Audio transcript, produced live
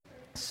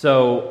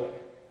So,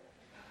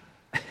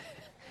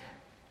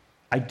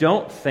 I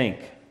don't think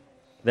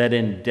that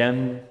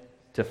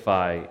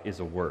indemnify is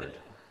a word.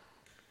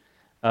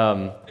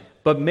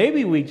 But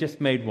maybe we just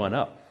made one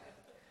up.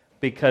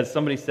 Because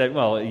somebody said,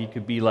 well, you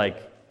could be like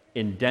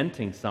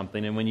indenting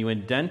something, and when you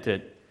indent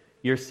it,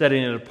 you're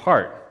setting it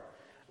apart.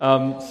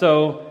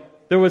 So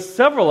there was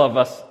several of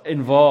us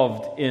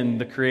involved in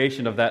the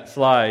creation of that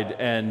slide,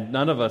 and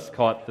none of us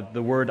caught that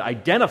the word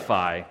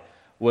identify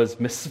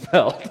was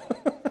misspelled.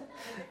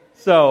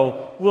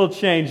 So we'll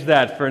change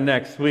that for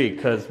next week,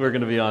 because we're going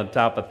to be on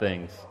top of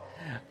things.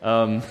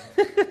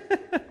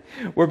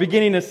 We're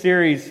beginning a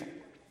series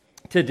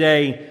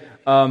today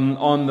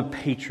on the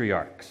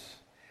patriarchs.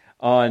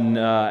 On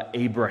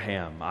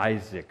Abraham,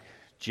 Isaac,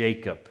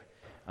 Jacob,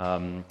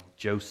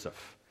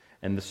 Joseph,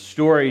 and the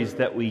stories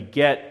that we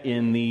get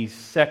in the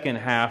second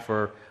half,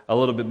 or a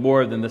little bit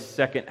more than the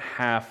second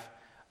half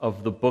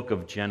of the book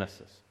of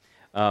Genesis.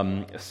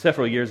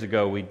 Several years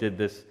ago, we did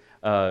this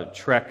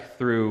trek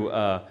through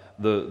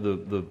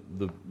the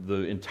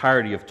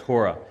entirety of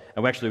Torah,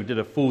 and we did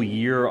a full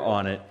year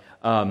on it.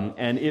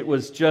 And it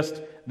was just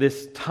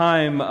this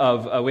time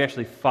of we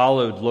actually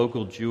followed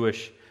local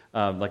Jewish.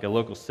 Like a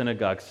local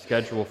synagogue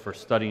schedule for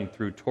studying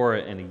through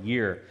Torah in a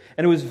year.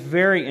 And it was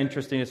very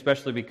interesting,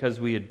 especially because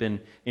we had been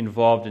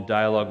involved in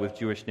dialogue with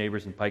Jewish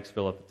neighbors in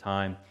Pikesville at the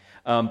time.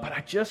 But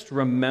I just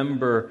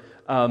remember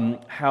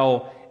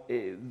how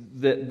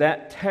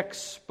that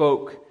text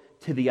spoke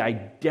to the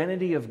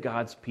identity of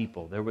God's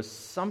people. There was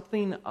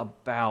something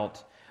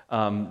about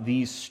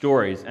these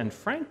stories, and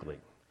frankly,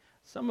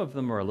 some of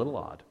them are a little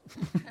odd.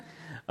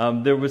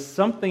 There was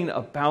something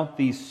about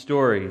these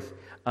stories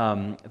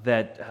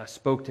that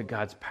spoke to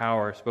God's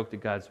power, spoke to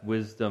God's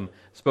wisdom,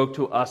 spoke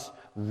to us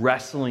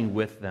wrestling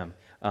with them.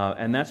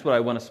 And that's what I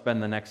want to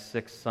spend the next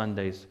 6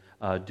 Sundays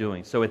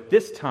doing. So at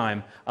this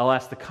time, I'll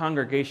ask the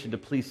congregation to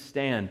please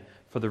stand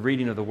for the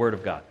reading of the Word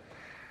of God.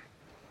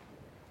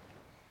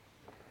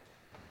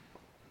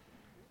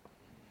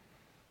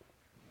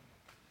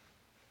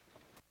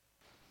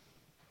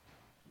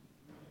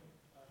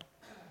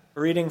 A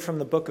reading from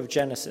the book of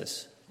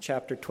Genesis,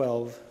 chapter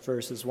 12,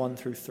 verses 1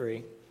 through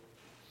 3.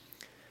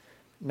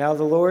 Now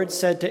the Lord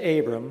said to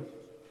Abram,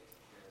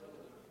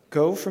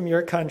 "Go from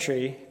your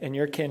country and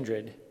your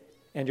kindred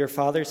and your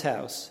father's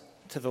house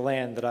to the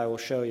land that I will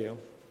show you.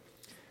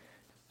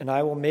 And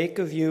I will make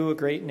of you a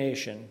great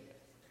nation,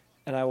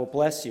 and I will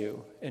bless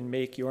you and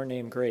make your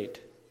name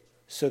great,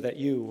 so that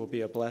you will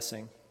be a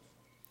blessing.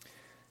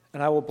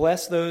 And I will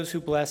bless those who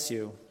bless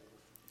you,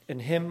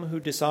 and him who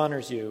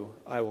dishonors you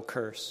I will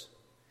curse.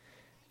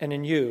 And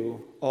in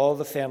you all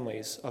the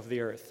families of the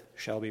earth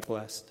shall be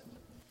blessed."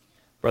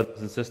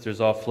 Brothers and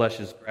sisters, all flesh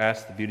is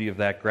grass. The beauty of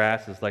that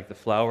grass is like the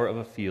flower of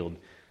a field.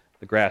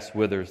 The grass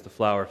withers, the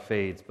flower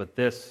fades, but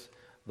this,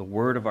 the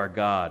word of our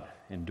God,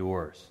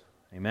 endures.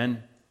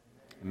 Amen?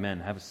 Amen.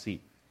 Have a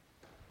seat.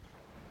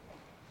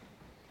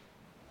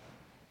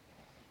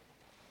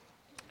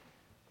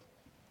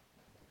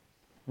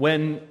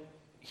 When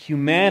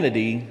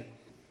humanity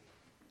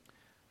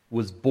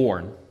was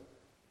born,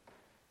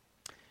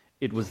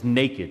 it was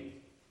naked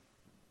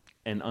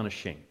and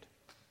unashamed.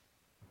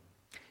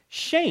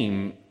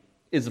 Shame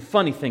is a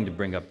funny thing to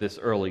bring up this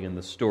early in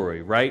the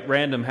story, right?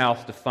 Random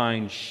House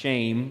defines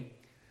shame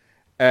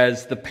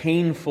as the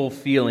painful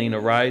feeling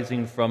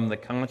arising from the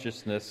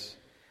consciousness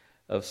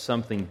of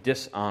something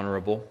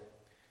dishonorable,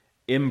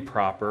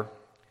 improper,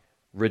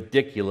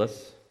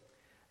 ridiculous,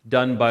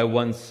 done by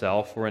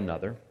oneself or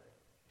another.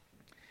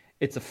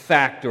 It's a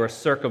fact or a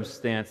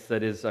circumstance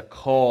that is a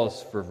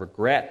cause for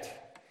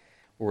regret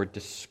or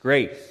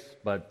disgrace,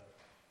 but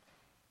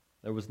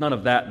there was none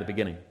of that in the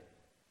beginning.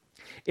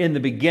 In the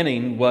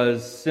beginning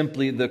was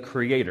simply the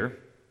Creator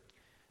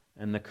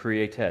and the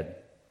created,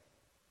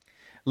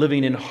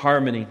 living in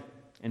harmony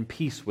and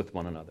peace with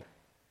one another.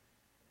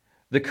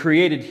 The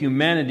created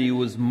humanity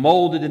was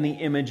molded in the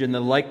image and the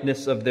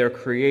likeness of their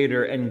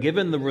Creator and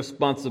given the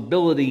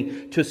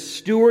responsibility to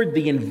steward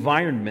the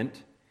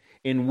environment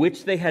in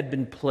which they had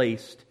been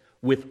placed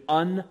with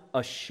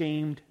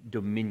unashamed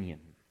dominion.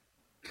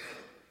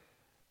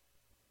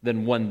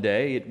 Then one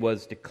day it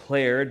was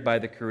declared by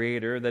the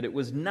Creator that it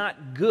was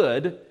not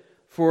good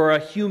for a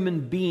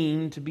human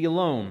being to be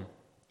alone.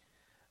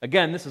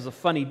 Again, this is a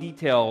funny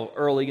detail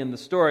early in the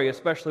story,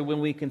 especially when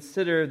we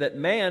consider that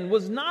man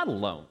was not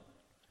alone.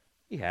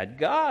 He had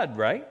God,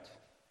 right?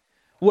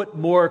 What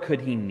more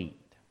could he need?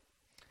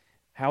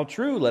 How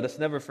true, let us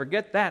never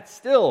forget that.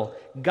 Still,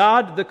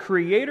 God, the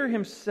Creator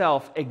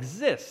himself,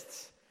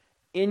 exists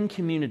in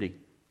community.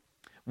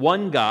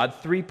 One God,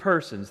 3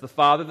 persons, the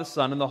Father, the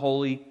Son, and the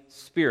Holy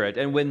Spirit.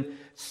 And when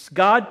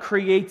God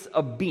creates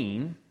a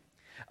being,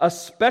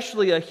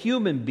 especially a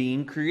human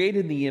being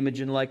created in the image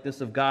and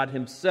likeness of God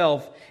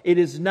himself, it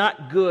is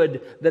not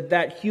good that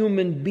that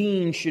human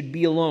being should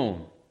be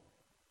alone.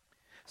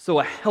 So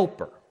a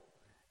helper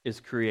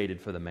is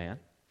created for the man,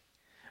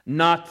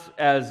 not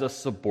as a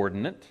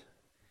subordinate,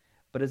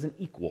 but as an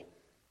equal.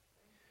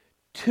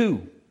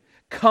 2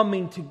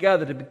 coming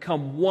together to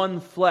become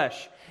one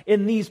flesh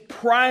in these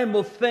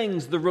primal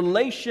things, the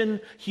relation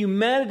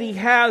humanity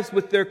has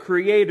with their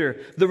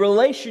Creator, the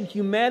relation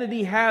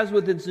humanity has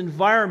with its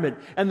environment,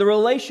 and the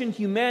relation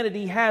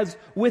humanity has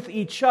with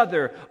each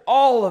other,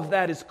 all of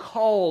that is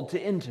called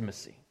to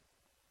intimacy.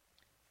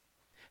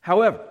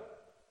 However,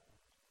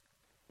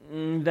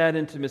 that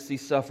intimacy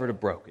suffered a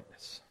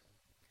brokenness.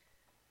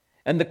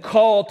 And the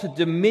call to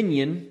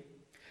dominion,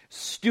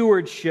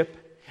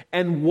 stewardship,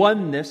 and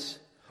oneness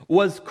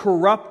was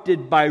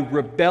corrupted by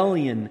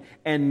rebellion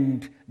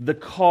and the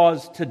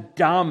cause to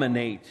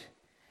dominate.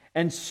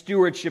 And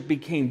stewardship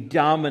became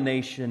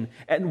domination,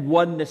 and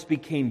oneness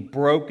became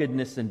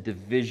brokenness and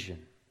division.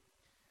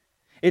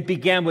 It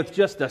began with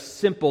just a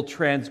simple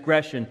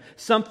transgression,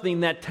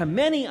 something that to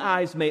many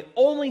eyes may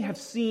only have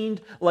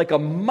seemed like a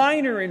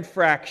minor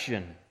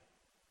infraction.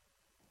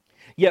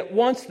 Yet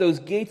once those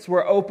gates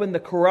were opened, the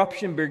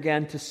corruption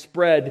began to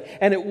spread,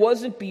 and it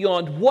wasn't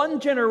beyond one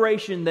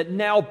generation that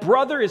now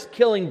brother is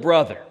killing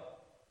brother.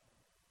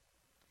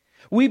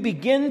 We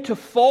begin to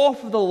fall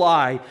for the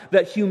lie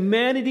that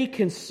humanity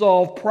can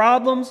solve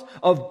problems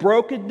of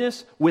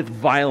brokenness with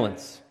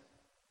violence.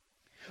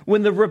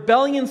 When the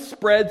rebellion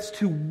spreads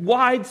to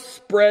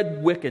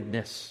widespread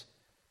wickedness,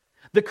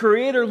 the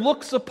Creator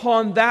looks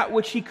upon that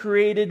which He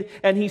created,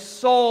 and He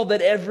saw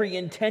that every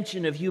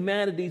intention of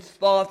humanity's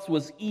thoughts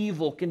was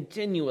evil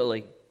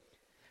continually.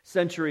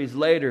 Centuries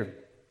later,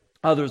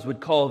 others would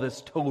call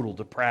this total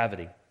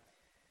depravity.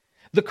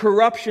 The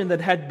corruption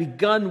that had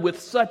begun with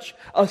such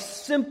a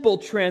simple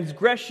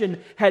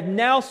transgression had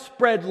now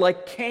spread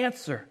like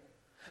cancer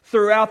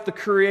throughout the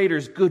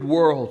Creator's good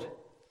world.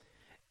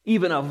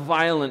 Even a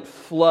violent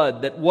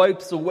flood that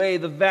wipes away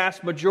the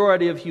vast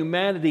majority of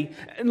humanity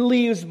and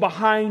leaves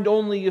behind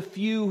only a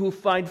few who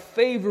find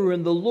favor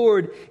in the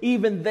Lord,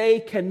 even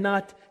that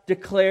cannot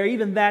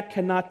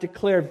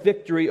declare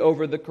victory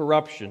over the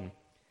corruption.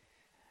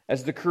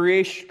 As the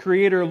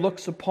Creator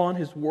looks upon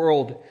His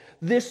world,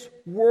 this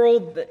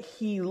world that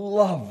He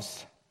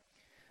loves,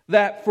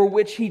 that for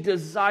which He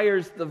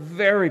desires the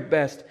very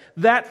best,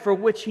 that for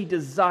which He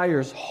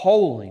desires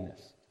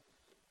holiness,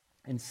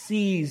 and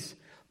sees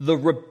the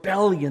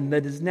rebellion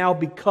that has now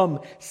become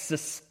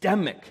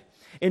systemic,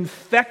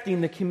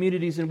 infecting the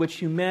communities in which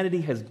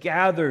humanity has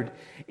gathered.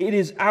 It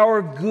is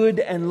our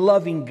good and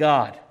loving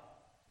God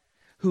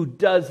who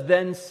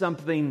then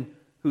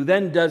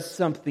does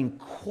something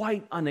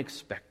quite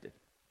unexpected.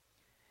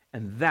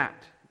 And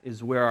that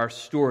is where our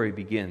story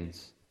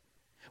begins.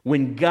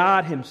 When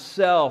God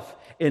Himself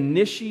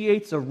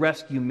initiates a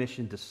rescue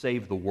mission to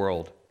save the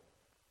world.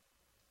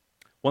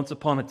 Once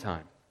upon a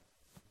time,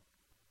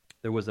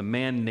 there was a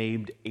man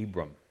named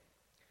Abram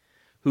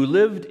who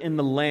lived in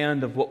the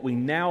land of what we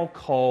now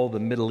call the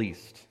Middle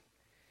East.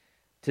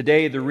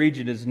 Today, the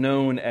region is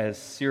known as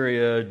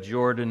Syria,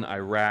 Jordan,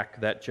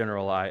 Iraq, that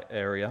general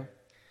area.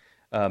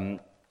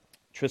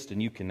 Tristan,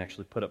 you can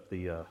actually put up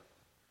the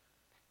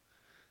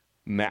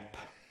map.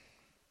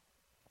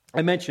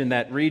 I mentioned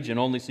that region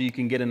only so you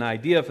can get an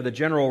idea for the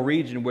general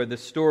region where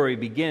this story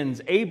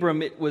begins.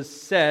 Abram, it was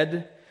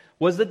said,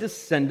 was a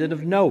descendant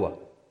of Noah,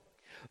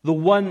 the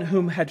one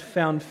whom had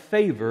found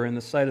favor in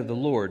the sight of the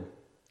Lord,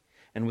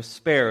 and was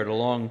spared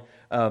along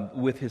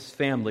with his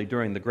family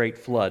during the great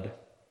flood.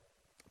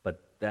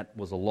 But that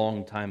was a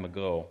long time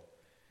ago.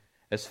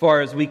 As far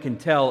as we can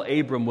tell,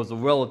 Abram was a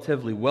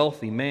relatively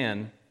wealthy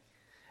man.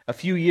 A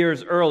few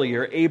years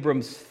earlier,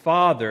 Abram's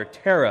father,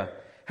 Terah,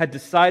 had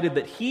decided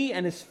that he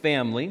and his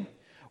family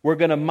were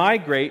going to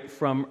migrate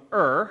from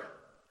Ur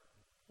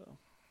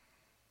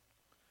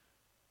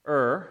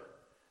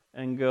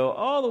and go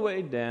all the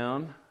way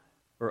down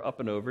or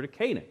up and over to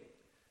Canaan.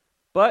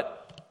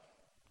 But,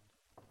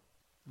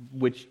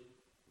 which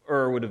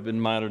Ur would have been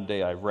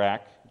modern-day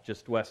Iraq,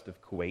 just west of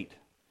Kuwait,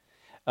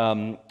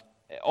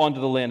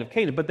 onto the land of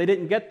Canaan. But they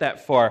didn't get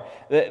that far.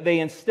 They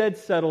instead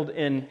settled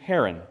in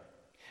Haran,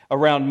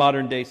 around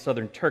modern-day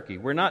southern Turkey.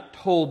 We're not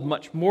told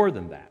much more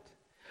than that.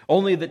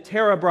 Only that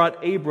Terah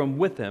brought Abram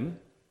with him,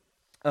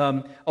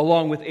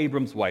 along with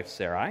Abram's wife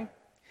Sarai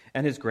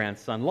and his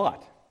grandson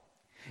Lot.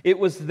 It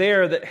was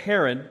there that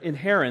in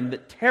Haran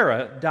that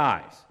Terah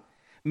dies,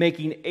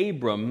 making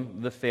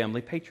Abram the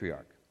family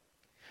patriarch.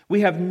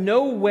 We have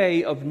no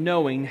way of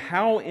knowing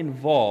how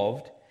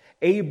involved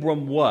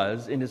Abram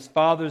was in his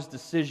father's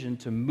decision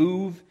to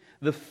move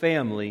the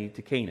family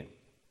to Canaan,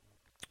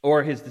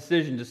 or his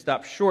decision to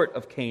stop short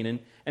of Canaan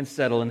and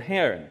settle in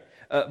Haran.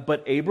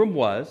 But Abram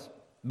was,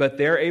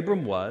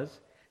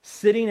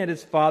 sitting at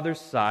his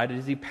father's side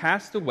as he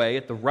passed away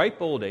at the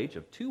ripe old age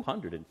of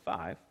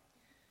 205,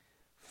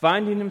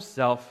 finding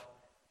himself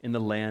in the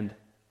land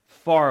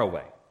far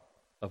away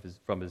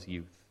from his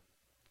youth.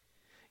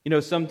 You know,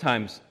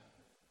 sometimes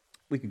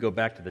we could go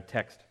back to the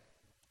text.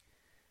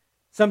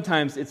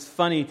 Sometimes it's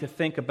funny to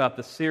think about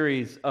the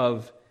series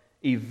of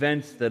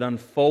events that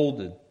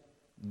unfolded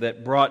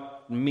that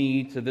brought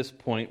me to this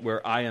point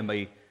where I am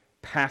a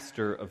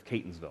pastor of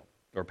Catonsville,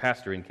 or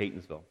pastor in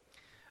Catonsville.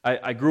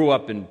 I grew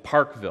up in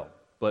Parkville,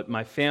 but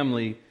my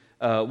family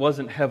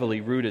wasn't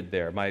heavily rooted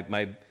there.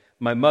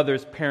 My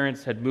mother's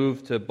parents had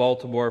moved to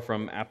Baltimore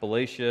from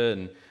Appalachia,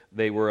 and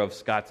They were of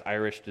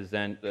Scots-Irish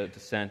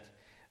descent.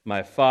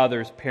 My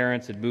father's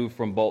parents had moved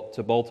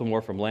to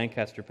Baltimore from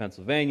Lancaster,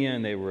 Pennsylvania,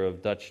 and they were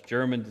of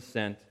Dutch-German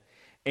descent.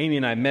 Amy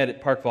and I met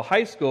at Parkville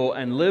High School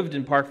and lived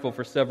in Parkville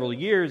for several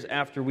years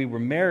after we were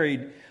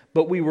married,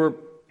 but we were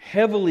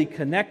heavily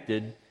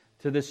connected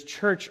to this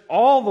church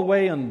all the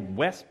way in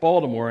West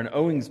Baltimore in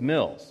Owings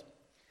Mills.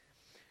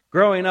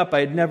 Growing up, I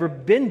had never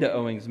been to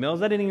Owings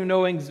Mills. I didn't even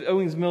know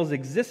Owings Mills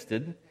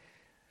existed.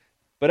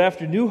 But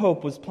after New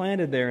Hope was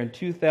planted there in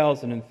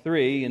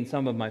 2003, and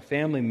some of my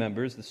family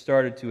members that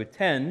started to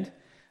attend,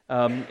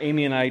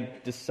 Amy and I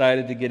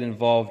decided to get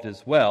involved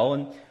as well.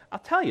 And I'll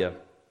tell you,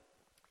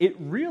 it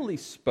really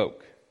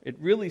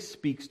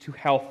speaks to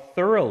how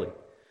thoroughly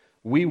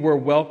we were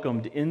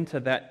welcomed into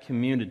that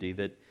community,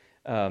 that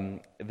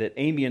for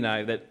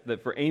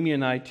Amy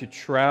and I to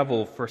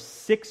travel for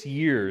 6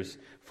 years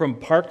from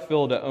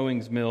Parkville to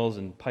Owings Mills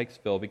and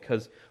Pikesville,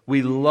 because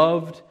we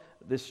loved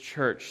this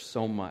church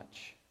so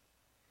much.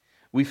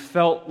 We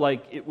felt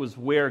like it was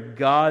where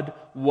God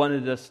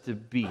wanted us to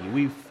be.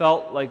 We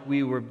felt like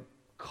we were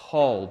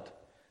called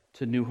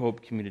to New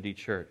Hope Community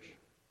Church.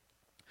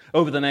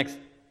 Over the next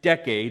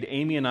decade,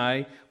 Amy and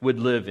I would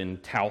live in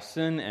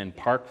Towson and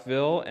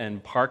Parkville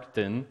and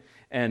Parkton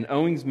and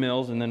Owings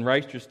Mills and then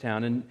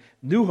Reisterstown. And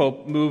New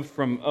Hope moved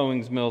from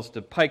Owings Mills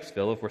to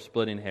Pikesville, if we're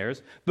splitting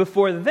hairs,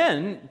 before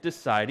then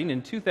deciding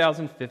in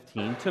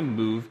 2015 to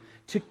move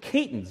to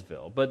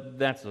Catonsville. But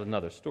that's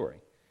another story.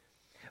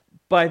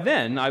 By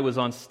then, I was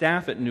on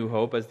staff at New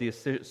Hope as the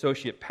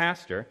associate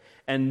pastor,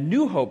 and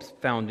New Hope's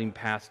founding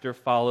pastor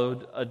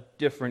followed a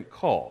different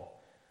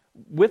call,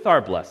 with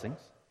our blessings,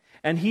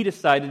 and he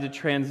decided to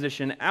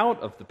transition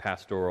out of the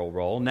pastoral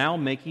role, now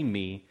making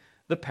me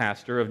the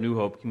pastor of New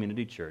Hope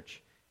Community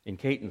Church in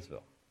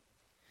Catonsville.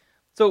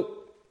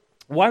 So,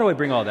 why do I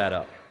bring all that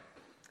up?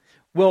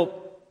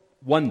 Well,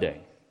 one day,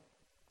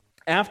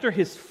 after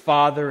his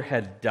father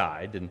had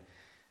died, and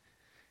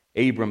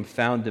Abram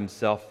found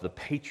himself the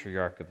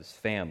patriarch of his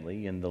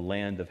family in the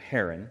land of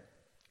Haran,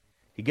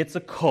 he gets a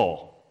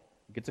call.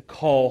 He gets a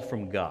call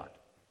from God.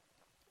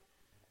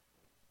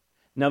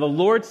 Now the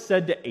Lord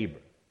said to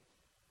Abram,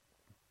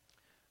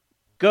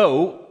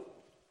 "Go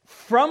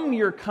from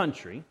your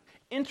country."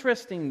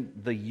 Interesting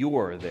the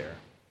 "your" there,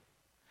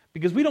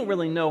 because we don't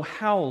really know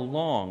how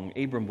long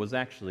Abram was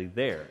actually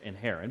there in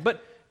Haran.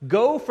 But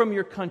go from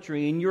your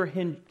country and your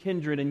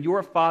kindred and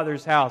your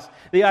father's house.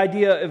 The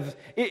idea of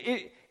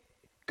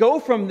go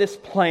from this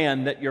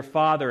plan that your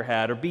father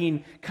had, or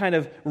being kind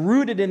of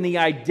rooted in the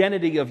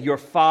identity of your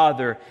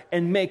father,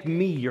 and make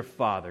me your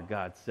father,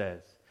 God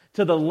says,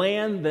 to the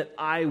land that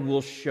I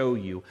will show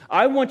you.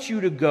 I want you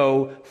to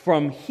go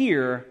from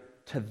here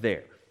to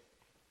there.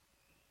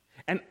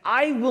 And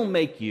I will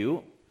make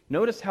you,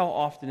 notice how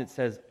often it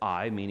says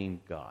I, meaning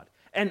God,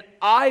 and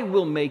I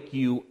will make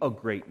you a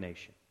great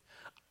nation.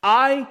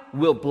 I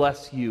will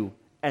bless you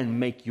and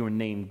make your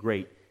name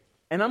great.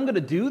 And I'm going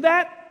to do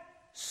that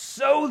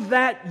so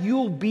that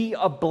you'll be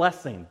a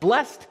blessing.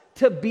 Blessed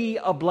to be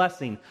a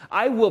blessing.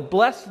 I will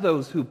bless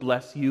those who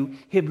bless you.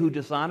 Him who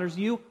dishonors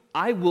you,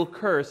 I will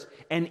curse.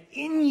 And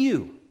in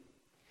you,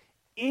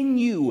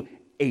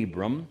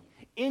 Abram,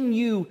 in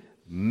you,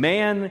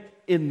 man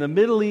in the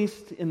Middle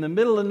East, in the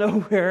middle of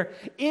nowhere,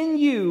 in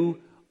you,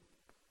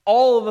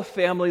 all of the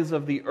families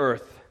of the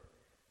earth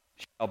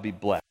shall be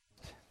blessed.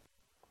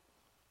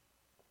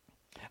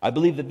 I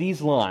believe that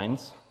these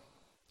lines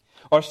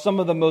are some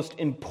of the most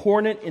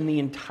important in the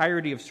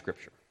entirety of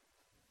Scripture.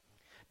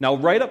 Now,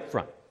 right up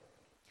front,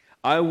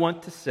 I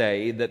want to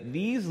say that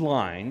these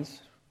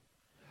lines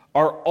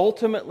are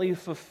ultimately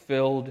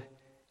fulfilled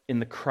in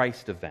the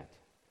Christ event,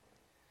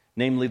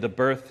 namely the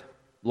birth,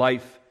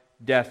 life,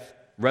 death,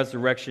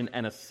 resurrection,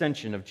 and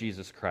ascension of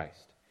Jesus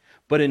Christ.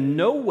 But in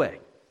no way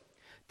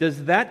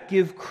does that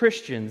give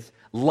Christians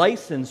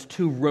license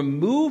to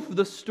remove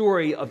the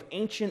story of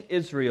ancient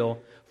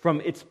Israel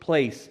from its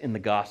place in the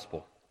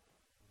gospel.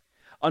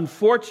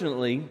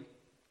 Unfortunately,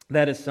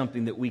 that is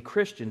something that we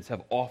Christians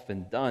have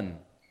often done.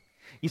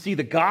 You see,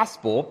 the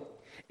gospel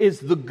is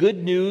the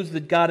good news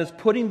that God is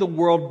putting the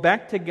world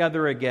back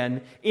together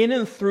again in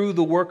and through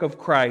the work of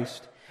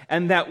Christ,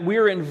 and that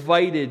we're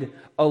invited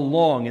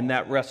along in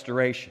that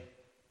restoration.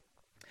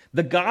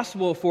 The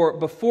gospel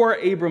before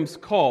Abram's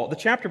call, the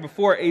chapter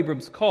before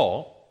Abram's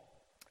call,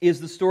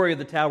 is the story of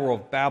the Tower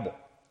of Babel.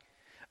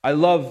 I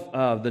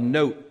love the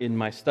note in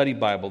my study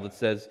Bible that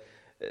says,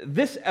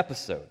 "This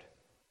episode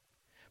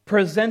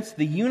presents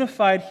the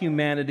unified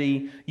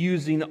humanity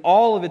using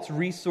all of its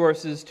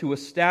resources to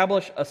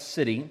establish a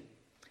city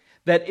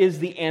that is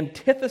the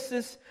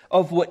antithesis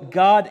of what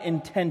God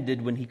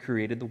intended when He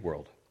created the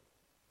world.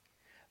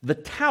 The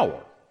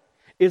tower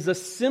is a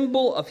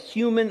symbol of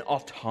human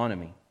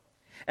autonomy,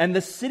 and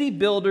the city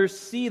builders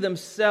see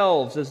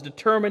themselves as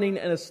determining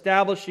and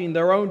establishing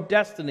their own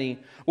destiny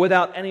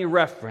without any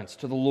reference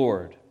to the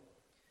Lord.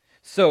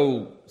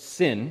 So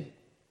sin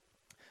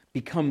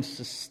becomes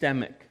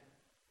systemic,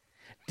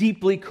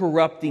 deeply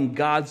corrupting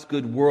God's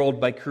good world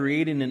by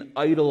creating an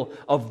idol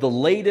of the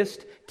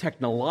latest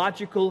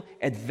technological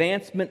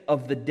advancement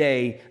of the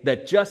day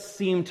that just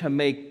seemed to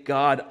make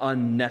God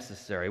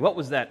unnecessary. What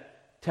was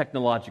that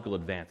technological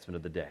advancement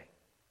of the day?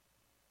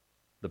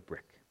 The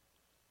brick.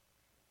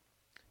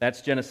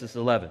 That's Genesis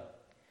 11.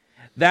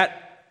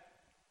 That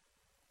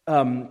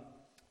and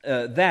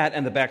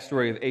the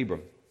backstory of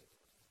Abram.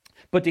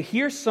 But to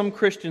hear some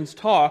Christians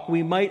talk,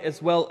 we might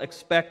as well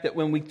expect that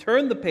when we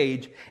turn the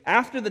page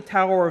after the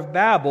Tower of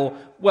Babel,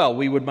 well,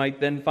 might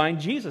then find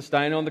Jesus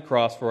dying on the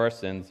cross for our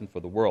sins and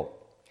for the world.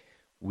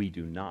 We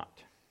do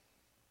not.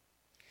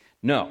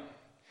 No.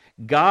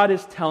 God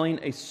is telling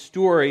a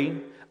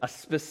story a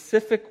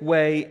specific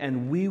way,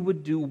 and we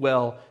would do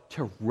well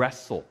to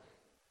wrestle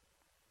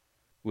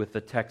with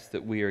the text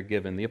that we are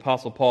given. The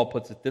Apostle Paul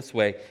puts it this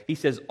way. He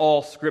says,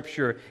 all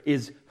Scripture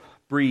is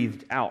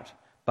breathed out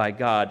by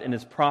God and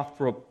is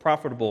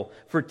profitable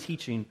for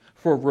teaching,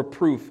 for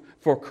reproof,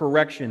 for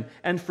correction,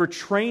 and for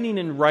training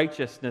in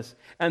righteousness,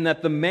 and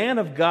that the man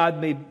of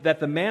God may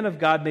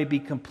be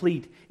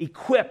complete,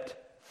 equipped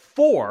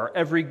for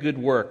every good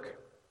work.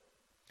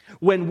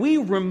 When we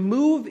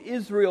remove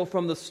Israel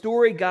from the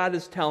story God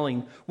is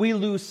telling, we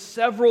lose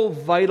several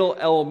vital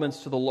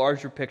elements to the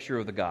larger picture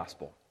of the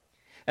gospel.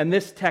 And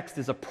this text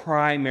is a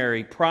prime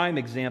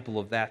example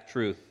of that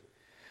truth.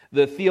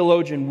 The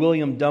theologian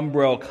William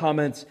Dumbrell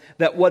comments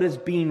that what is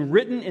being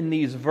written in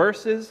these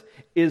verses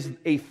is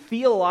a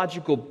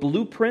theological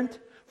blueprint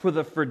for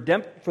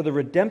the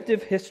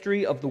redemptive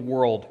history of the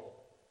world.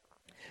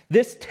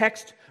 This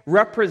text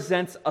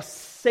represents a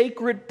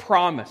sacred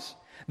promise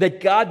that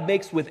God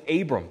makes with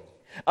Abram,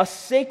 a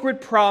sacred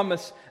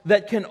promise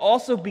that can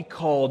also be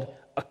called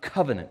a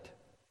covenant.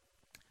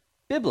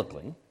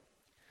 Biblically,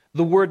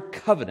 the word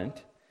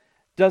covenant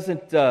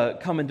doesn't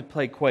come into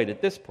play quite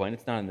at this point.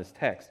 It's not in this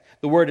text.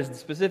 The word isn't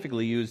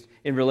specifically used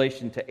in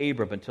relation to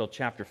Abram until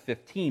chapter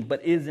 15, but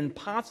it is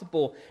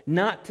impossible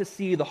not to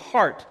see the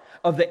heart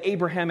of the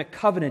Abrahamic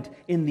covenant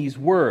in these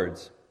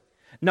words.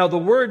 Now, the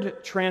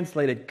word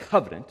translated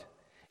covenant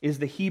is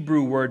the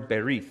Hebrew word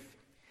berith.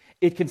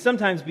 It can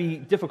sometimes be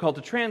difficult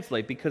to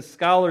translate because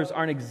scholars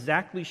aren't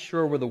exactly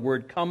sure where the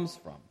word comes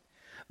from.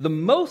 The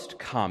most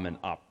common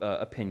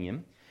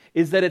opinion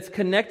is that it's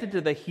connected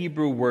to the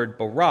Hebrew word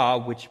bara,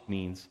 which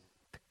means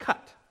to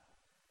cut.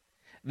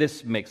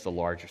 This makes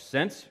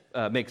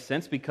makes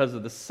sense because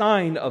of the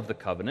sign of the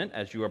covenant,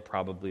 as you are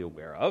probably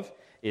aware of,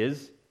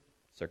 is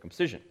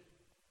circumcision.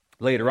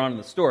 Later on in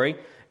the story,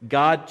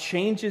 God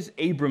changes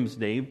Abram's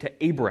name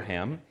to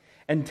Abraham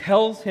and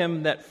tells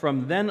him that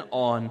from then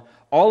on,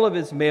 all of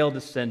his male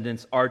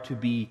descendants are to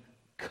be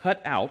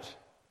cut out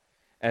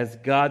as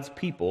God's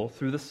people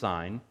through the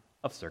sign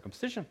of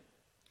circumcision.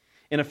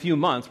 In a few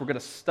months, we're going to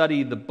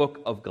study the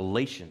book of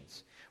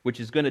Galatians, which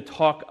is going to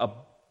talk a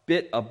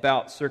bit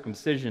about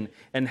circumcision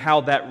and how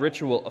that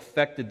ritual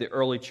affected the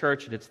early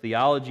church and its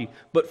theology.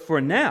 But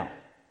for now,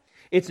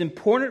 it's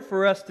important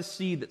for us to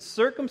see that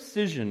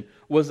circumcision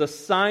was a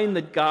sign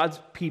that God's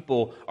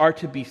people are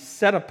to be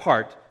set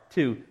apart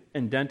to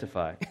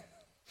identify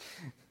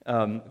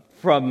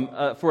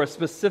for a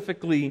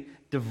specifically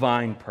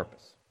divine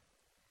purpose.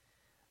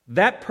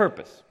 That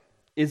purpose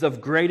is of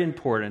great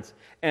importance,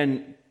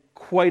 and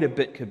quite a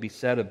bit could be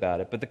said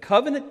about it. But the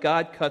covenant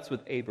God cuts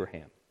with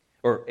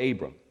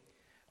Abram,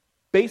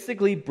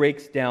 basically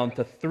breaks down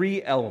to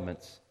three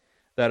elements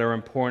that are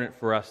important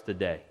for us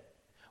today.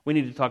 We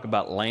need to talk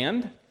about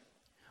land,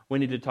 we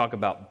need to talk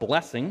about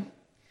blessing,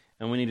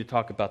 and we need to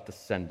talk about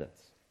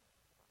descendants.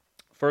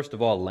 First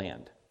of all,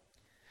 land.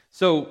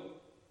 So,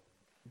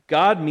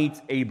 God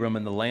meets Abram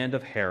in the land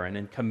of Haran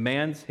and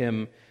commands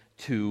him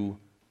to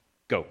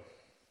go.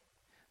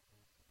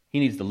 He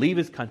needs to leave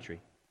his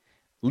country,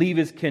 leave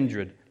his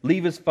kindred,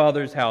 leave his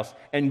father's house,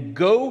 and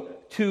go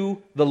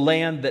to the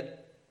land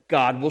that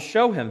God will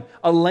show him,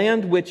 a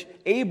land which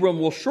Abram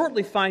will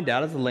shortly find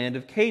out is the land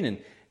of Canaan.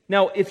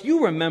 Now, if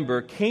you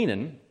remember,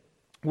 Canaan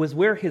was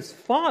where his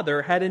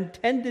father had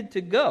intended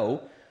to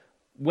go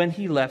when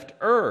he left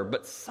Ur,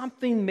 but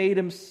something made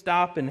him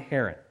stop in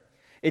Haran.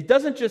 It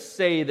doesn't just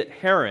say that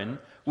Haran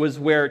was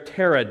where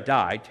Terah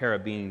died, Terah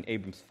being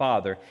Abram's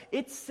father.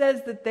 It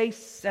says that they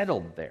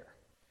settled there.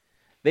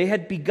 They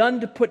had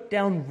begun to put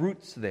down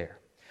roots there.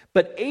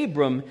 But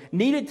Abram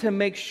needed to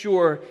make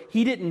sure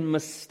he didn't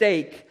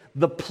mistake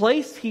the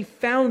place he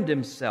found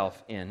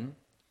himself in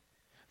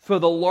for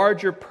the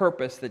larger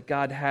purpose that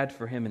God had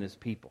for him and his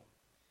people.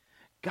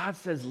 God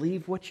says,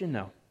 leave what you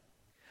know.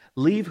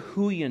 Leave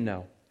who you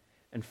know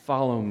and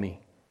follow me.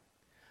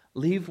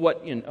 Leave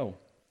what you know.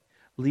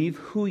 Leave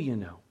who you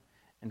know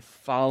and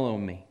follow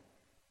me.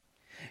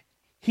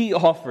 He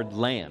offered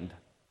land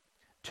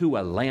to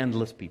a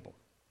landless people.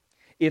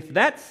 If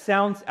that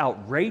sounds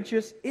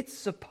outrageous, it's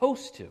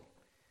supposed to.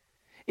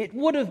 It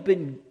would have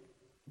been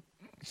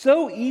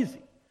so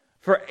easy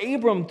for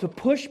Abram to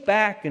push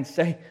back and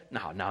say,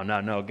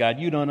 no, God,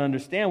 you don't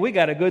understand. We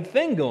got a good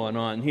thing going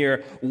on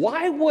here.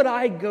 Why would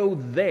I go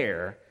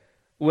there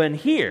when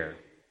here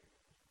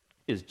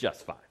is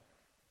just fine?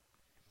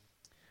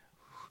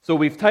 So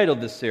we've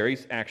titled this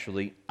series,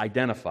 actually,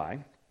 Identify.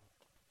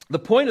 The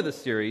point of the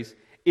series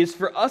is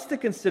for us to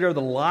consider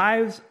the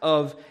lives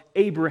of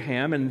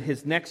Abraham and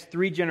his next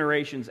 3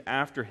 generations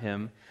after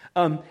him,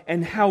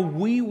 and how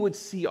we would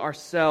see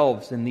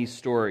ourselves in these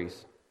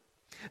stories.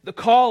 The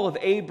call of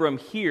Abram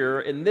here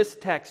in this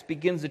text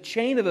begins a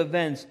chain of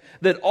events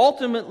that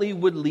ultimately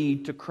would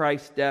lead to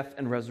Christ's death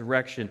and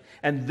resurrection,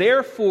 and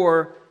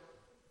therefore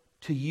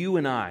to you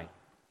and I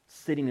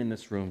sitting in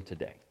this room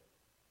today,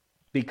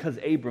 because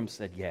Abram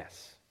said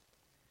yes.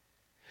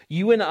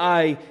 You and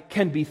I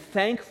can be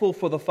thankful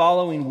for the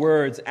following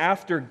words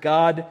after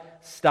God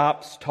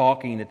stops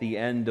talking at the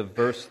end of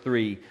verse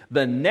 3.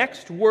 The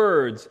next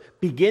words,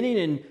 beginning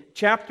in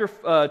chapter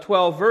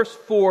 12, verse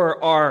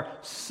 4, are,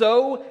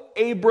 "So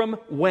Abram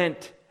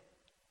went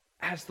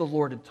as the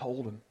Lord had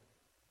told him."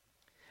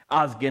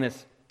 Os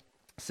Guinness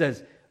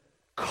says,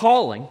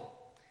 calling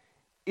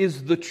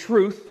is the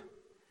truth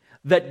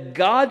that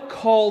God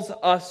calls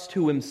us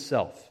to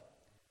himself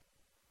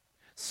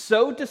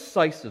so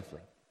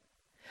decisively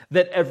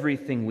that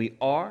everything we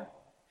are,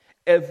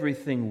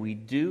 everything we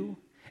do,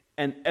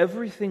 and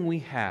everything we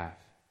have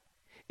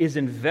is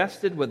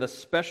invested with a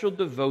special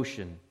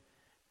devotion,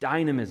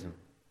 dynamism,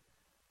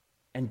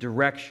 and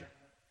direction,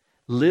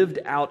 lived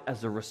out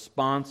as a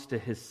response to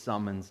his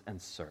summons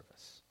and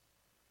service.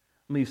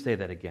 Let me say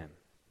that again.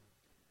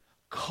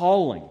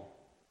 Calling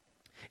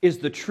is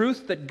the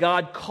truth that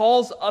God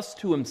calls us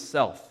to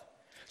himself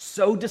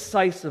so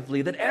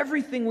decisively that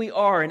everything we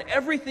are and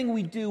everything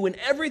we do and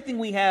everything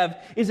we have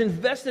is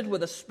invested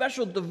with a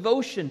special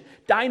devotion,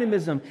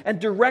 dynamism, and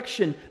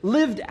direction,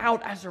 lived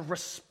out as a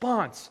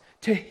response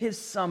to his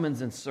summons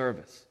and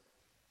service.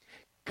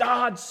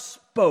 God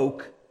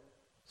spoke,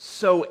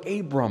 so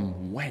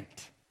Abram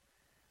went.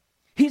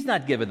 He's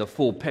not given the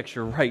full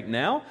picture right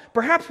now.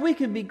 Perhaps we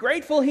can be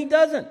grateful he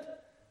doesn't.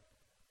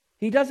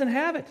 He doesn't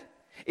have it.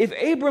 If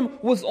Abram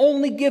was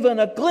only given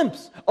a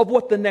glimpse of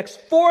what the next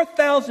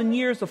 4,000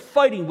 years of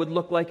fighting would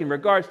look like in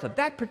regards to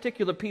that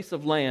particular piece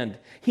of land,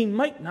 he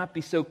might not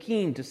be so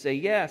keen to say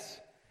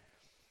yes.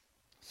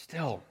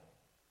 Still,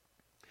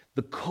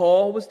 the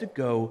call was to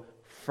go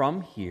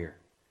from here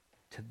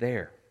to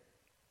there.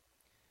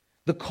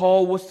 The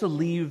call was to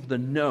leave the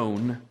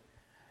known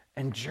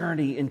and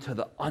journey into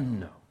the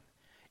unknown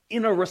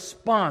in a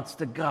response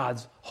to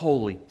God's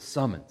holy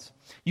summons.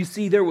 You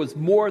see, there was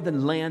more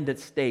than land at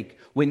stake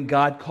when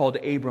God called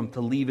Abram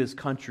to leave his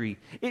country.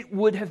 It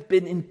would have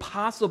been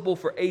impossible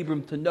for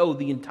Abram to know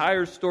the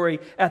entire story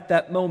at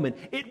that moment.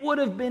 It would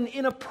have been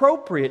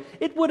inappropriate.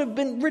 It would have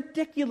been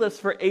ridiculous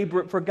for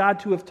God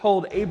to have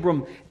told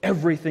Abram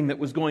everything that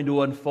was going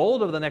to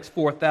unfold over the next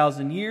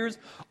 4,000 years.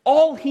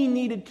 All he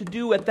needed to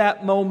do at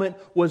that moment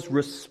was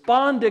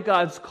respond to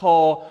God's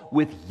call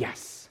with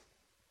yes.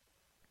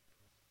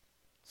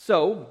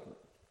 So,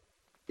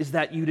 is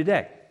that you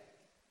today?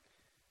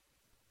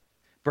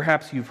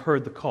 Perhaps you've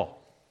heard the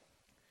call.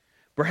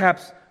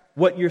 Perhaps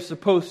what you're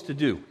supposed to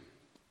do.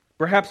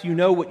 Perhaps you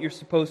know what you're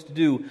supposed to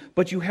do,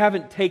 but you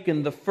haven't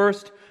taken the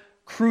first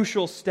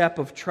crucial step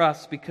of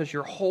trust because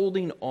you're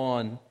holding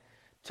on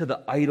to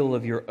the idol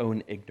of your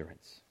own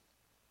ignorance.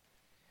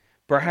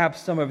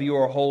 Perhaps some of you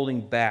are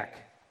holding back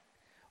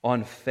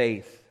on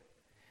faith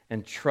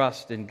and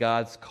trust in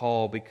God's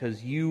call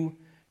because you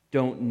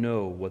don't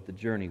know what the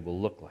journey will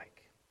look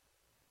like.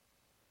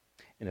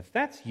 And if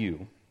that's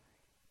you,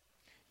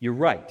 you're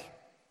right.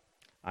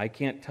 I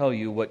can't tell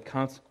you what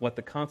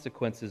the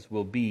consequences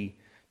will be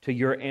to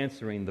your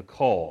answering the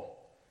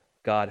call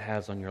God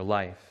has on your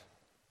life.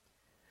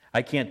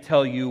 I can't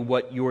tell you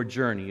what your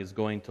journey is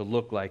going to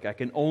look like. I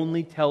can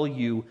only tell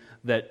you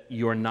that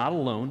you're not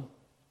alone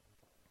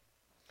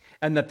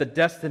and that the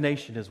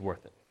destination is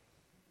worth it.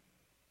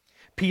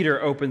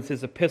 Peter opens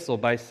his epistle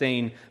by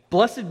saying,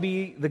 "Blessed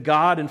be the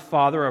God and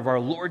Father of our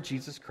Lord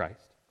Jesus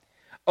Christ.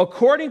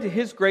 According to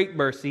his great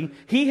mercy,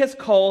 he has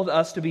called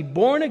us to be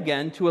born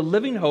again to a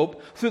living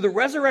hope through the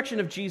resurrection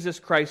of Jesus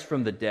Christ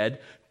from the dead,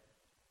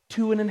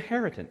 to an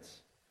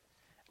inheritance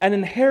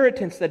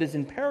that is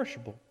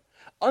imperishable,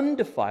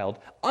 undefiled,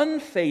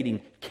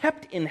 unfading,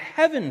 kept in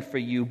heaven for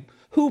you,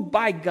 who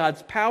by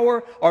God's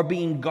power are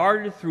being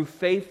guarded through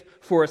faith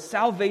for a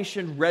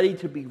salvation ready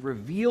to be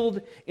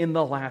revealed in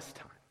the last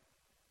time."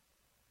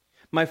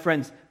 My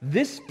friends,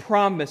 this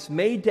promise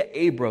made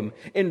to Abram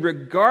in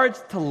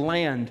regards to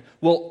land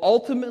will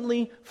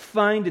ultimately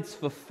find its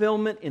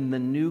fulfillment in the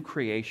new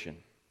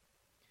creation.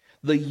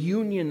 The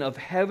union of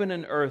heaven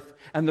and earth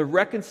and the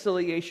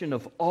reconciliation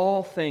of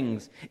all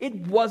things.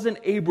 It wasn't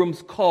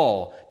Abram's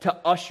call to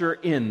usher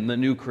in the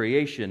new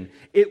creation.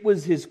 It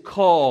was his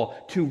call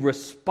to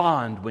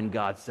respond when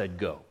God said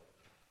go.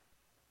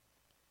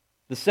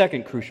 The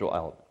second crucial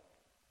element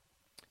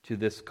to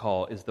this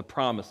call is the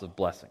promise of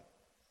blessing.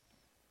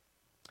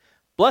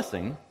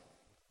 Blessing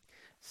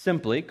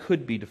simply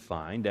could be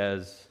defined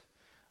as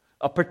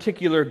a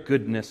particular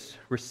goodness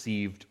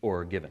received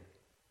or given.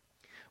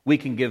 We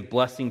can give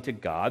blessing to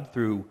God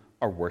through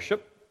our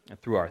worship and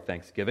through our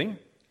thanksgiving.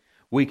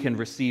 We can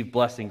receive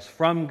blessings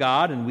from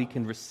God, and we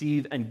can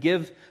receive and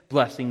give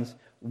blessings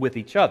with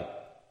each other.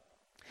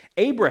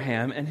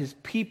 Abraham and his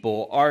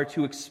people are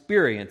to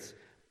experience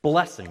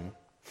blessing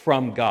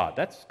from God.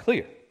 That's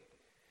clear.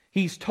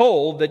 He's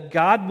told that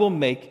God will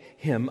make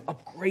him a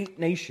great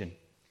nation.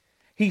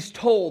 He's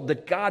told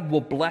that God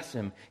will bless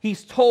him.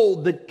 He's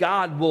told that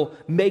God will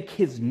make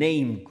his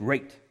name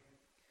great.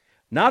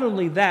 Not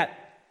only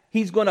that,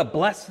 he's going to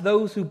bless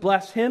those who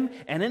bless him,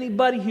 and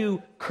anybody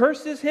who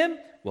curses him,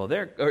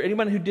 or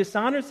anybody who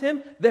dishonors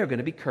him, they're going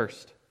to be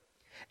cursed.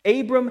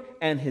 Abram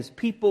and his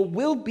people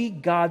will be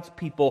God's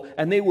people,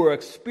 and they will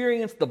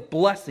experience the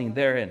blessing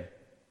therein.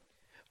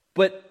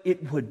 But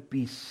it would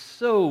be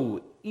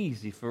so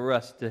easy for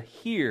us to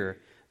hear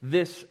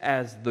this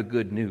as the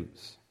good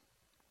news,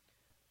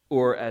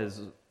 or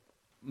as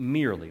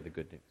merely the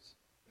good news.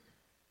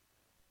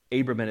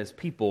 Abram and his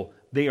people,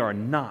 they are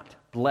not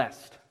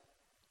blessed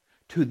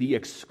to the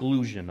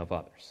exclusion of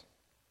others.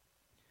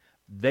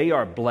 They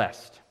are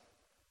blessed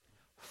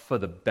for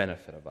the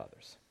benefit of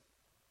others.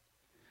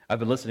 I've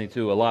been listening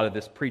to a lot of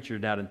this preacher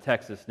down in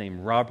Texas named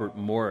Robert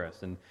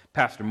Morris, and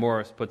Pastor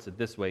Morris puts it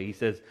this way. He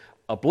says,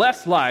 a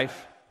blessed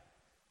life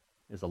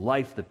is a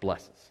life that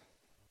blesses.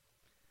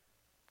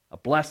 A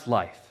blessed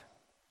life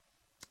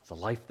is a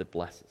life that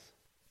blesses.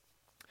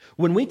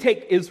 When we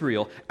take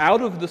Israel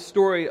out of the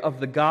story of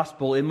the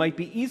gospel, it might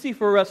be easy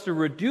for us to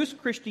reduce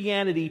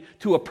Christianity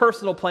to a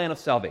personal plan of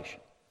salvation.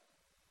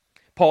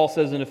 Paul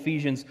says in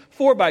Ephesians,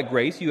 "For by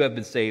grace you have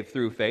been saved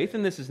through faith,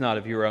 and this is not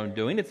of your own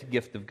doing, it's a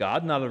gift of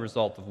God, not a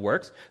result of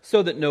works,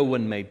 so that no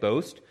one may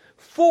boast.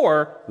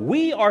 For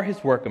we are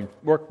his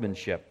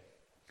workmanship,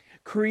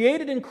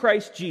 created in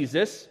Christ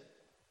Jesus,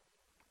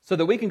 so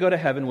that we can go to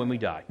heaven when we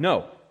die."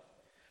 No.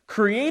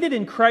 Created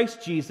in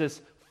Christ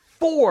Jesus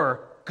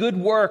for good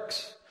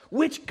works,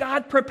 which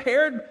God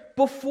prepared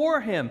before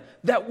him,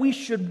 that we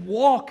should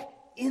walk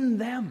in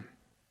them.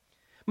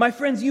 My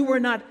friends, you were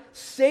not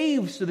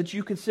saved so that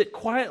you could sit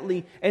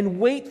quietly and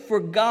wait for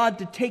God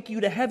to take you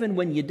to heaven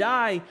when you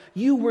die.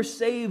 You were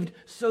saved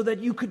so that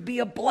you could be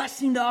a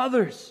blessing to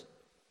others.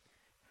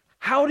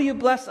 How do you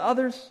bless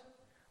others?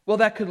 Well,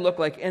 that could look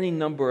like any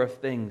number of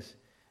things.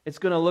 It's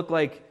going to look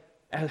like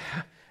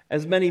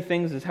as many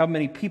things as how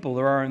many people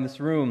there are in this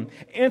room.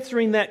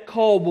 Answering that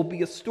call will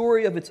be a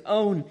story of its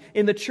own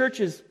in the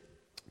church's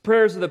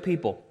prayers of the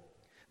people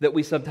that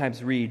we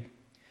sometimes read.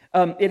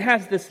 It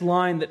has this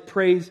line that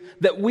prays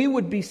that we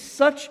would be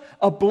such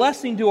a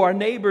blessing to our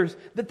neighbors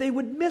that they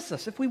would miss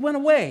us if we went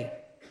away.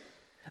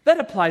 That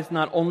applies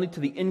not only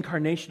to the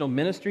incarnational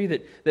ministry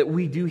that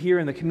we do here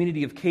in the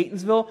community of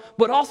Catonsville,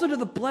 but also to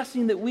the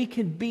blessing that we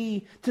can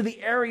be to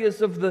the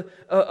areas of the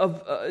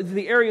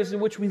areas in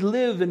which we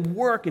live and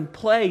work and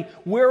play.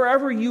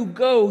 Wherever you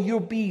go, you'll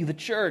be the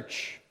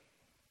church.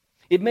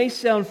 It may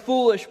sound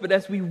foolish, but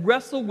as we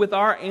wrestle with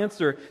our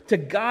answer to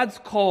God's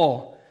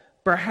call,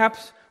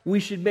 perhaps we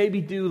should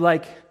maybe do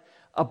like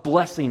a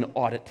blessing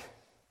audit.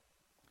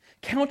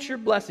 Count your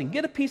blessing.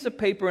 Get a piece of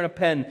paper and a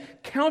pen.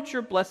 Count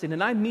your blessing,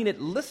 and I mean it.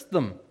 List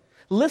them.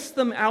 List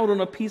them out on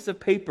a piece of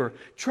paper.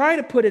 Try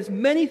to put as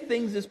many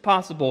things as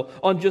possible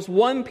on just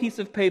one piece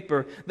of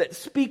paper that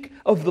speak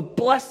of the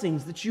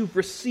blessings that you've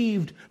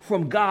received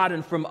from God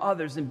and from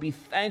others, and be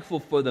thankful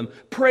for them.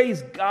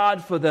 Praise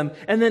God for them.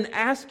 And then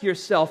ask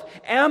yourself,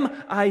 am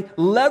I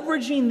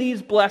leveraging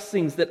these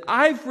blessings that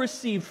I've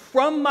received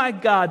from my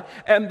God,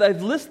 and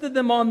I've listed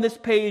them on this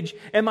page?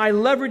 Am I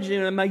leveraging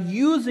them? Am I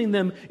using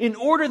them in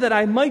order that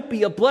I might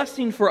be a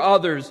blessing for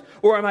others?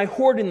 Or am I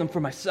hoarding them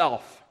for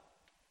myself?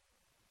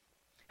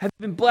 Have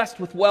you been blessed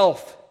with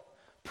wealth?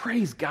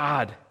 Praise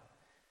God.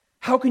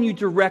 How can you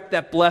direct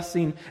that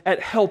blessing at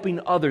helping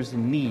others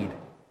in need?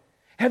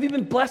 Have you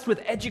been blessed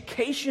with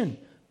education?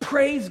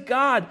 Praise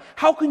God.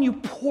 How can you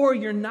pour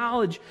your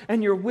knowledge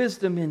and your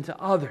wisdom into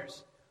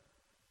others?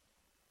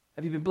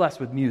 Have you been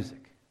blessed with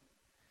music?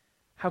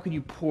 How can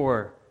you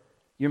pour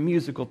your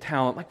musical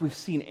talent like we've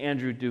seen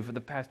Andrew do for the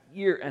past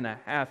year and a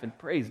half, and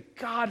praise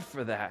God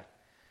for that?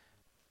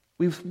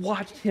 We've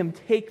watched him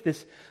take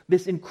this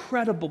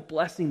incredible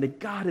blessing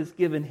that God has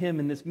given him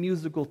in this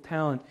musical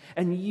talent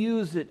and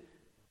use it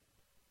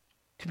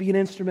to be an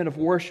instrument of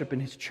worship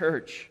in his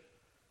church.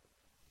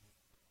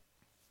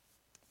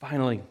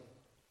 Finally,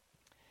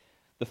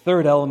 the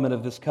third element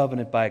of this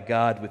covenant by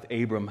God with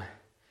Abram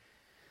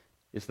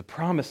is the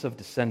promise of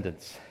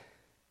descendants.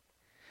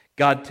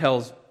 God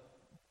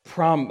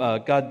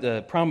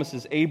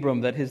promises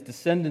Abram that his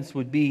descendants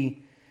would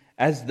be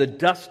as the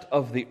dust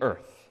of the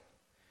earth,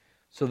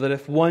 so that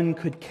if one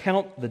could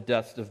count the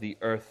dust of the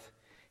earth,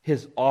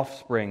 his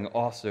offspring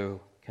also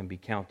can be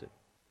counted.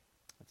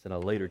 That's in a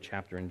later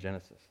chapter in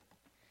Genesis.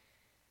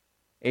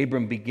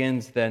 Abram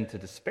begins then to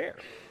despair,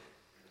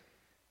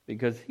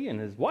 because he and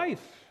his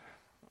wife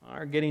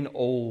are getting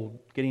old,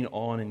 getting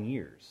on in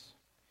years.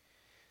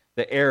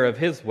 The heir of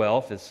his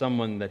wealth is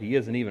someone that he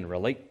isn't even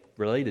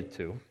related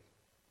to.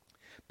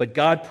 But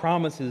God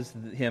promises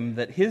him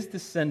that his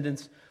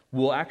descendants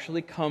will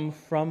actually come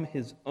from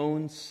his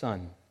own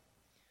son.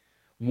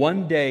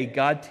 One day,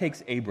 God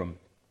takes Abram,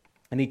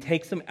 and he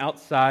takes him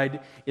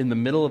outside in the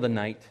middle of the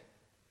night,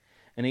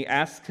 And he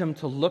asks him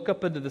to look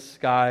up into the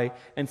sky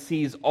and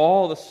sees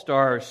all the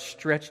stars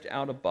stretched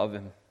out above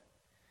him.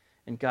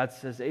 And God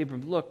says,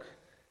 Abram, look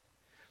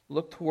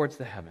towards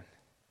the heaven.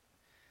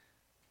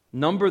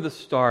 Number the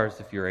stars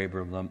if you're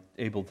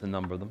able to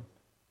number them.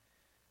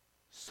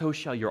 So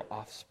shall your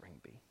offspring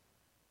be.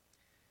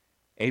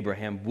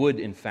 Abraham would,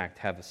 in fact,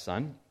 have a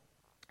son.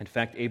 In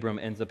fact, Abram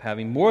ends up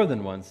having more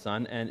than one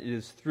son, and it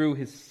is through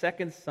his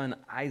second son,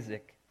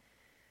 Isaac,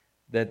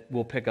 that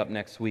we'll pick up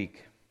next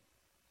week.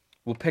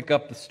 We'll pick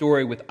up the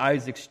story with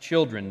Isaac's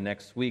children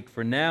next week.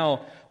 For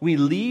now, we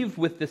leave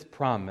with this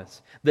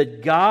promise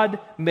that God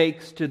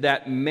makes to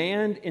that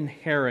man in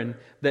Haran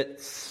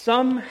that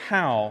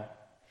somehow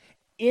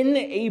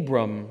in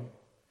Abram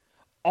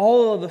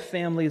all of the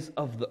families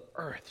of the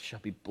earth shall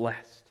be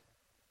blessed.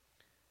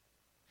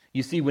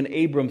 You see, when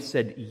Abram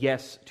said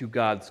yes to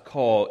God's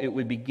call, it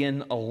would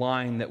begin a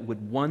line that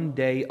would one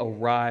day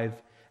arrive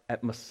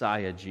at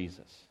Messiah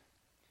Jesus,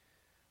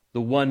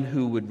 the one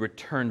who would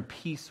return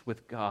peace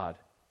with God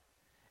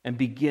and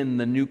begin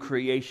the new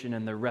creation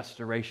and the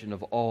restoration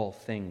of all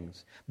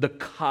things. The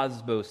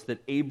cosmos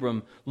that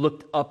Abram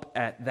looked up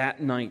at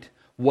that night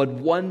would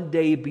one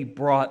day be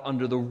brought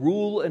under the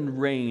rule and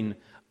reign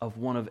of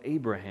one of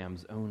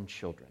Abraham's own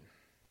children.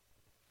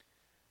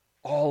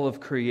 All of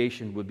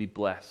creation would be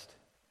blessed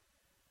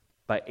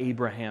by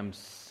Abraham's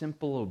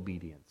simple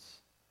obedience.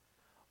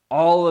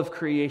 All of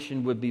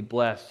creation would be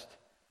blessed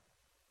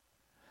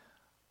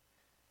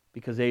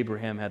because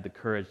Abraham had the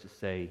courage to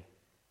say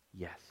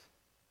yes.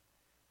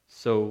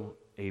 So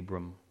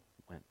Abram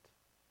went.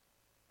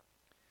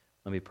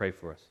 Let me pray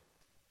for us.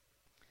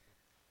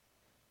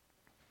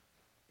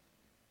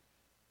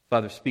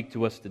 Father, speak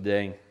to us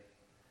today.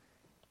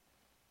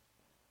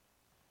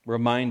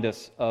 Remind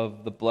us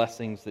of the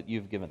blessings that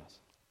you've given us.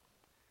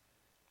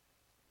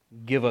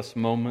 Give us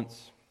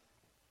moments,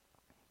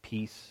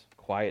 peace,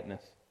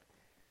 quietness,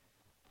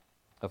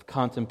 of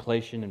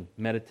contemplation and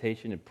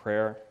meditation and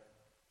prayer,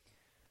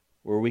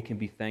 where we can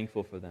be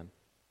thankful for them.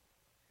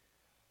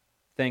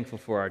 Thankful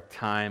for our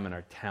time and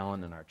our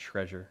talent and our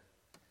treasure.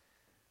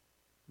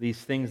 These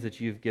things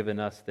that you've given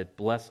us that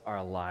bless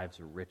our lives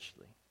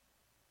richly.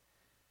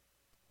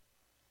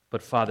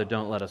 But Father,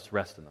 don't let us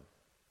rest in them.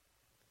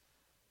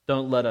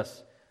 Don't let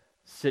us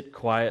sit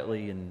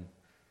quietly and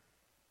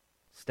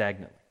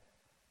stagnantly.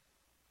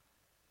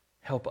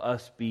 Help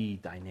us be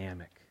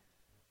dynamic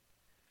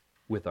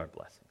with our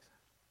blessings.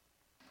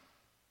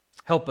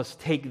 Help us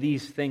take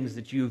these things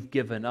that you've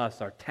given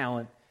us, our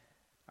talent,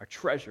 our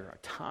treasure, our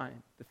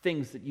time, the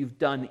things that you've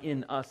done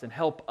in us, and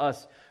help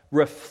us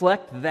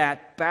reflect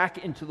that back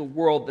into the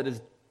world that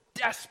is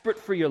desperate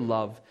for your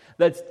love,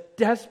 that's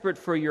desperate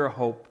for your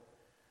hope,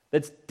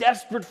 that's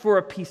desperate for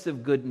a piece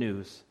of good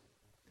news.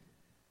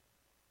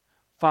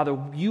 Father,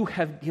 you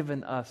have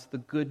given us the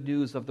good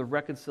news of the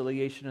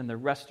reconciliation and the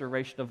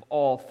restoration of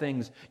all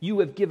things. You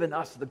have given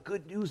us the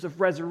good news of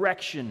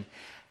resurrection.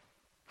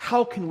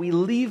 How can we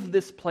leave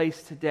this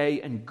place today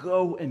and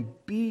go and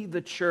be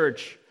the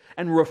church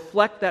and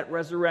reflect that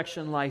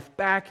resurrection life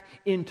back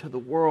into the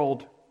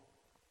world?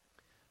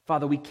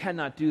 Father, we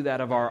cannot do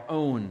that of our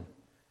own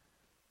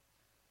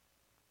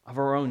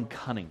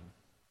cunning,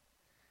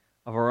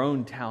 of our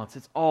own talents.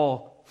 It's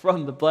all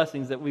from the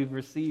blessings that we've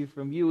received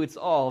from you. It's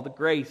all the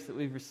grace that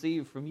we've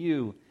received from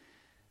you.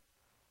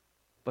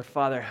 But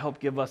Father, help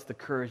give us the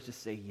courage to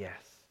say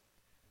yes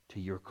to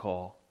your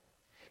call.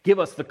 Give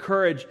us the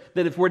courage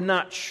that if we're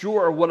not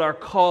sure what our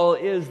call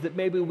is, that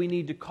maybe we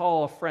need to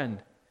call a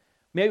friend.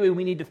 Maybe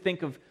we need to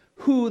think of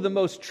who the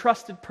most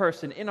trusted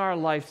person in our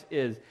lives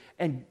is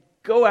and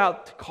go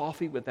out to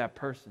coffee with that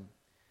person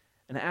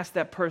and ask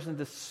that person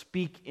to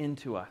speak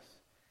into us.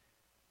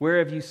 Where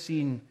have you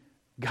seen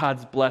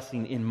God's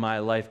blessing in my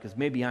life? Because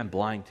maybe I'm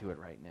blind to it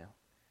right now.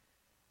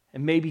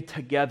 And maybe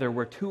together,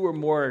 where two or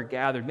more are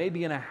gathered,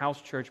 maybe in a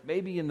house church,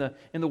 maybe in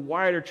the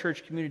wider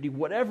church community,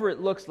 whatever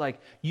it looks like,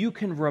 you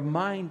can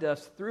remind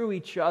us through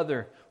each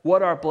other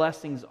what our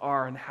blessings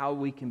are and how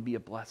we can be a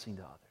blessing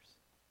to others.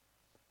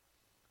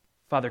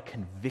 Father,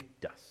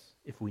 convict us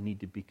if we need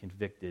to be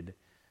convicted.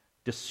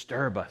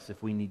 Disturb us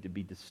if we need to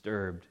be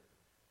disturbed.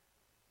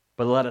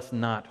 But let us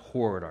not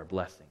hoard our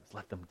blessings.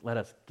 Let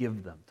us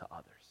give them to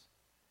others.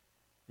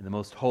 In the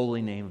most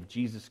holy name of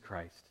Jesus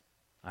Christ,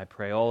 I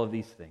pray all of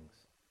these things.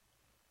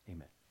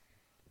 Amen.